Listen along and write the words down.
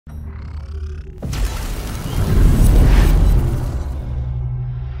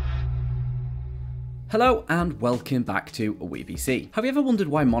Hello and welcome back to WePC. Have you ever wondered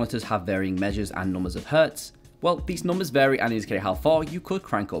why monitors have varying measures and numbers of hertz? Well, these numbers vary and indicate how far you could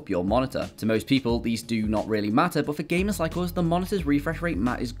crank up your monitor. To most people, these do not really matter, but for gamers like us, the monitor's refresh rate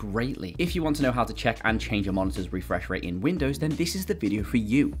matters greatly. If you want to know how to check and change your monitor's refresh rate in Windows, then this is the video for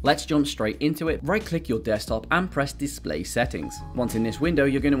you. Let's jump straight into it. Right-click your desktop and press Display Settings. Once in this window,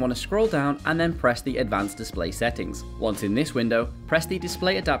 you're going to want to scroll down and then press the Advanced Display Settings. Once in this window, press the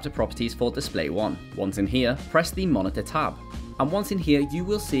Display Adapter Properties for Display 1. Once in here, press the Monitor tab. And once in here, you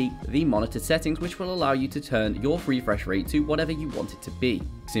will see the monitor settings, which will allow you to turn your refresh rate to whatever you want it to be.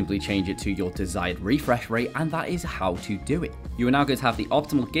 Simply change it to your desired refresh rate, and that is how to do it. You are now going to have the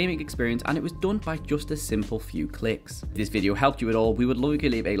optimal gaming experience, and it was done by just a simple few clicks. If this video helped you at all, we would love if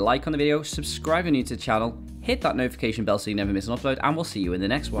you leave a like on the video, subscribe if you're new to the channel, hit that notification bell so you never miss an upload, and we'll see you in the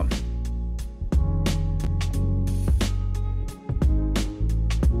next one.